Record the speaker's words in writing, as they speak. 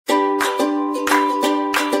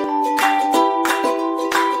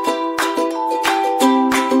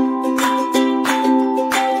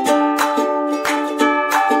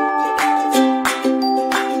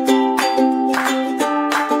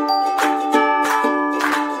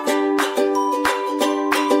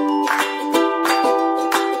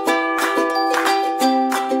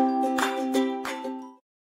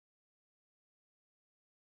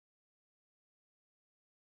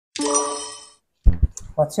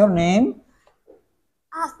What's your name?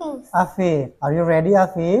 Afif. Afif. Are you ready,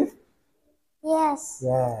 Afif? Yes.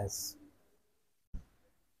 Yes.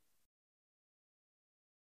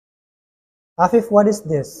 Afif, what is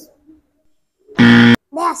this?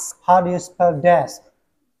 Desk. How do you spell desk?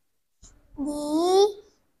 D-E-S-K.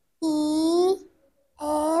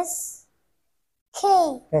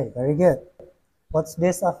 Okay, very good. What's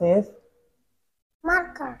this, Afif?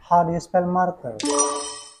 Marker. How do you spell marker?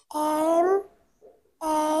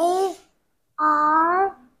 M-A-R-K-A-R.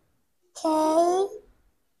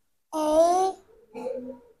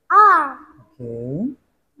 Okay.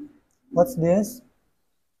 What's this?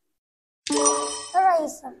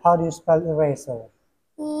 Eraser. How do you spell eraser?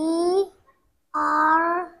 E-R-A-S-E-R.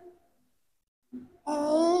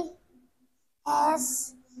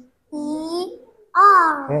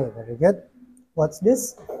 Okay, very good. What's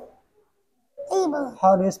this? Table.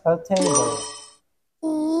 How do you spell table?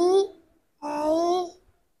 T-A-B-L-E.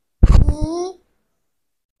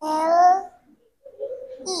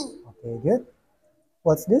 Okay, good.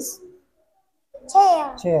 What's this?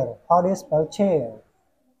 Chair. Chair. How do you spell chair?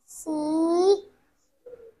 C-H-A-E-I-R.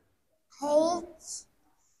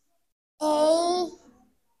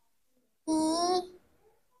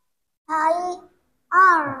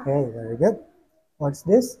 Okay, very good. What's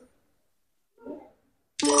this?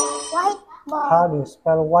 Whiteboard. How do you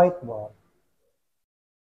spell whiteboard?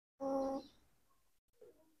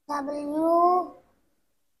 WHITEBOARD.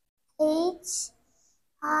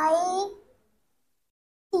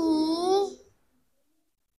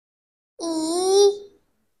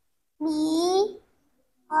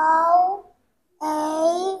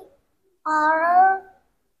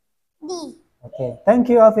 Okay, thank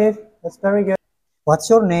you, Afif. That's very good. What's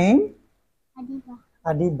your name? Adiba.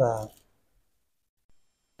 Adiba.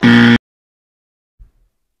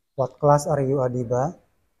 What class are you, Adiba?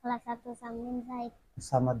 Kelas 1 Samin Zaid.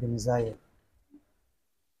 Sama bin Zaid.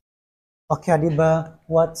 Okay, Adiba,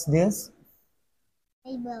 what's this?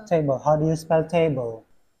 Table. Table. How do you spell table?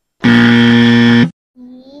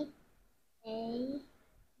 T-A-B-L-I.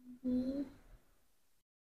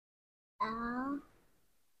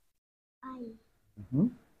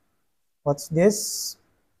 What's this?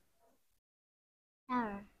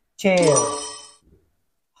 R. Chair.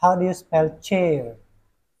 How do you spell chair?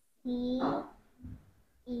 C-E-R-A.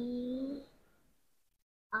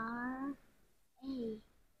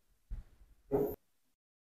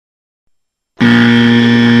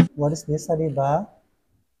 What is this, Adiba?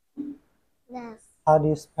 Desk. How do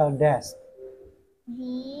you spell desk?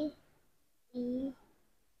 D-E-S-K.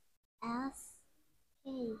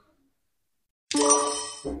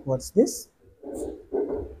 What's this?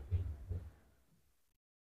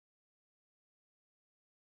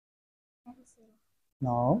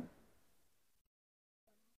 No.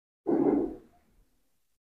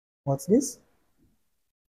 What's this?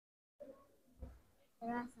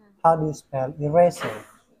 Eraser. How do you spell eraser?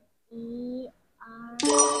 E-R-A-S-E-R.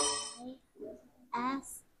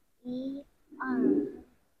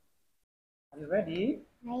 Are you ready?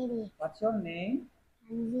 Ready. What's your name?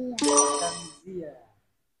 Tanzia.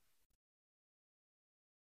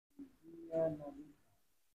 Tanzia.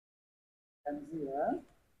 Tanzia.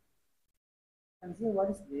 Tanzia, what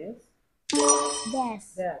is this?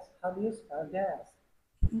 Desk. Desk. How do you spell desk?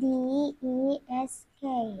 D-E-S-K.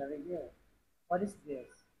 Very good. What is this?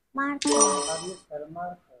 Marker. How do you spell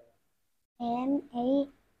marker? M-A-R-K-E-R.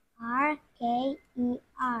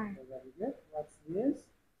 Very good. What's this?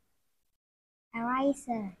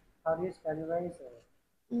 Eraser. How do you spell eraser?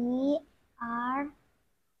 E-R-A-S-E-R.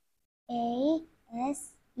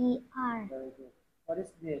 Very good. What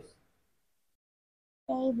is this?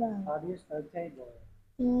 Table. How do you spell table?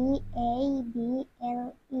 T-A-B-L-E.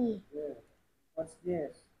 Good. What's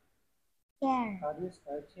this? Chair. How do you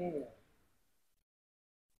spell chair?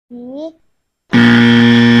 C-A.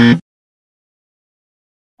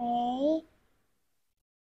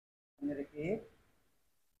 Can you repeat?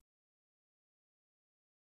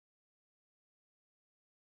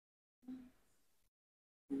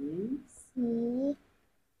 C.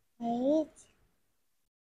 C-H-A-E.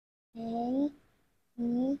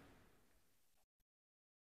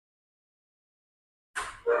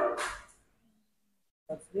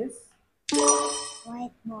 What's this?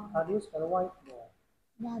 Whiteboard. How do you spell whiteboard?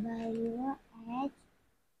 W-H-I-T-E.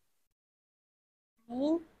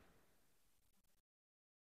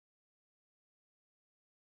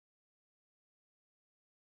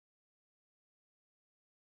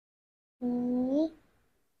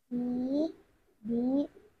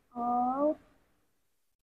 B-O-A-R-D.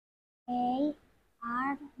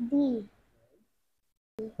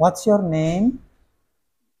 What's your name?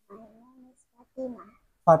 My name is Fatima.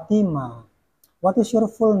 Fatima. What is your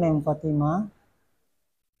full name, Fatima?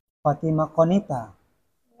 Fatima Konita.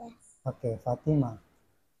 Yes. Okay, Fatima.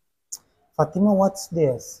 Fatima, what's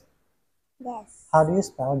this? Desk. How do you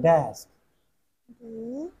spell desk?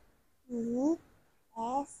 D-E-S-K.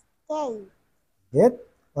 Good.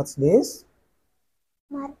 What's this?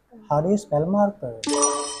 Marker. How do you spell marker?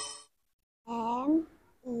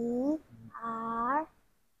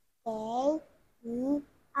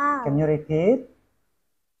 M-E-R-K-E-R. Can you repeat?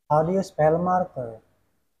 How do you spell marker?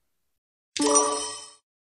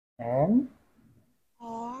 M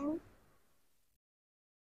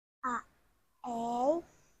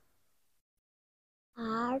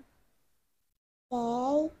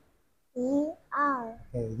M-A-R-K-E-R.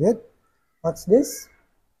 Okay, good. What's this?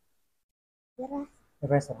 Eraser.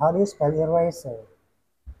 Eraser. How do you spell eraser?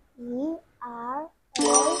 E-R-A-S-E-R.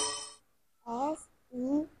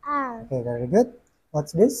 Okay, very good.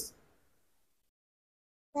 What's this?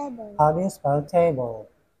 Table. How do you spell table?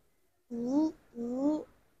 T-E-B-L-E.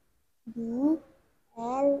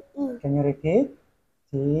 Can you repeat?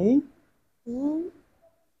 T.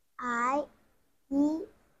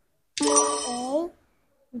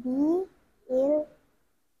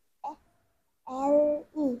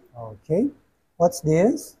 T-I-E-A-B-L-E. Okay. What's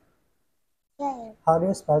this? Chair. How do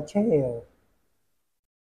you spell chair?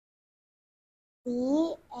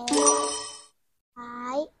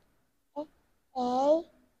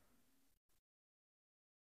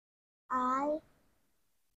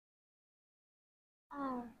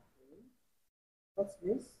 C-H-I-A-I-R. What's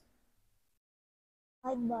this?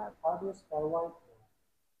 Whiteboard. How do you spell whiteboard?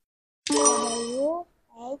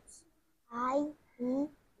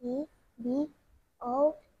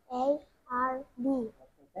 W-H-I-T-E-B-O-A-R-D.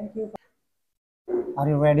 Thank you. Are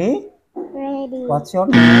you ready? Ready. What's your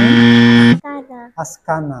name? Color.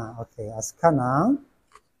 Askana. Okay, Askana.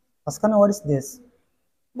 Askana, what is this?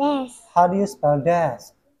 Desk. How do you spell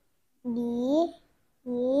desk? D-E-S-K.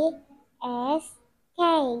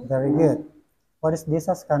 Very good. What is this,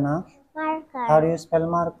 Askana? Marker. How do you spell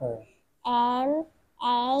marker?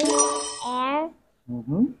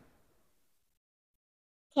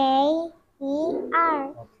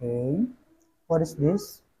 M-A-R-K-E-R. Okay. What is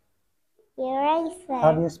this? Eraser.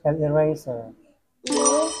 How do you spell eraser?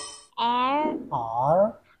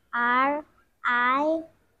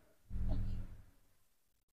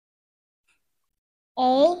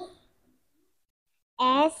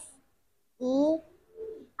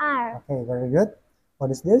 E-R-R-I-S-E-R. Okay, very good.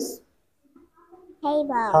 What is this?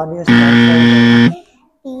 Table. How do you spell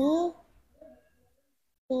table?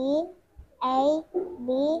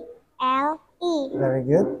 T-A-B-L-E. Very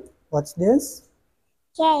good. What's this?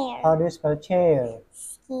 Chair. How do you spell chair?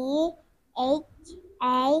 C-H-A-E-R.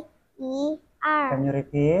 Can you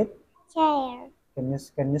repeat? Chair. Can you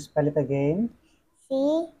spell it again?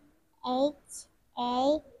 C-H-A-E-R.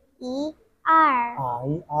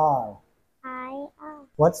 I-R. I-R.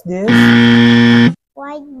 What's this?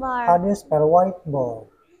 Whiteboard. How do you spell whiteboard?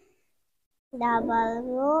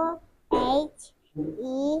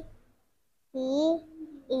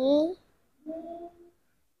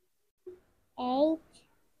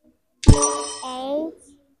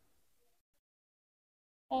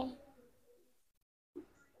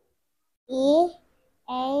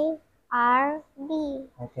 W-H-E-A-R-D.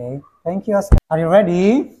 Okay. Thank you, Askana. Are you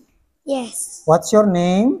ready? Yes. What's your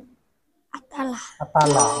name? Atala.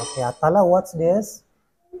 Atala. Okay, Atala, what's this?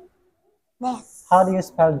 Desk. How do you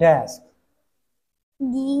spell desk?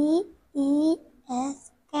 D-E-S-K.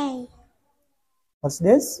 What's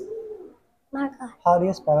this? Marker. How do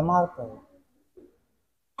you spell marker?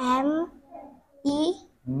 M-E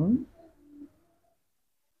Hmm?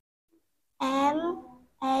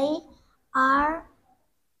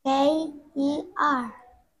 M-A-R-K-E-R.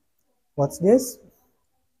 What's this?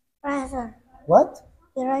 Eraser. What?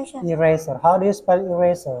 Eraser. Eraser. How do you spell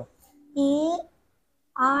eraser? E-R-A-C-E.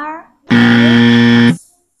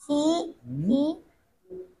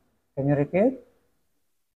 Can you repeat?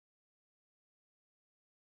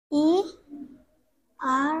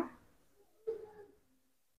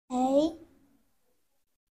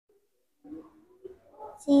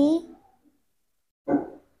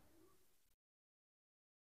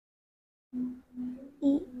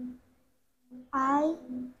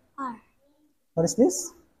 E-R-A-C-E-I-R. What is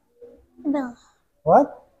this? Table.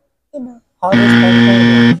 What? Table. How do you spell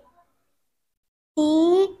table?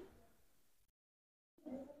 T-B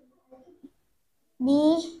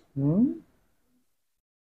Hmm?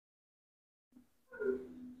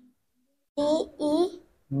 T-E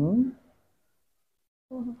Hmm?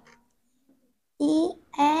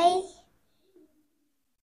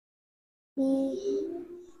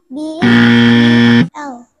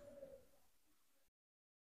 T-A-B-B-L.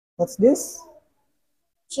 What's this?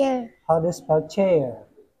 Chair. How do you spell chair?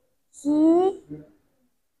 C-A-I-R.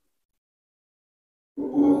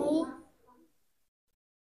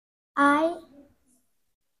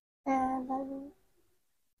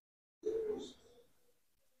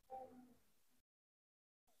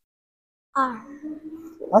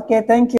 Okay, thank you.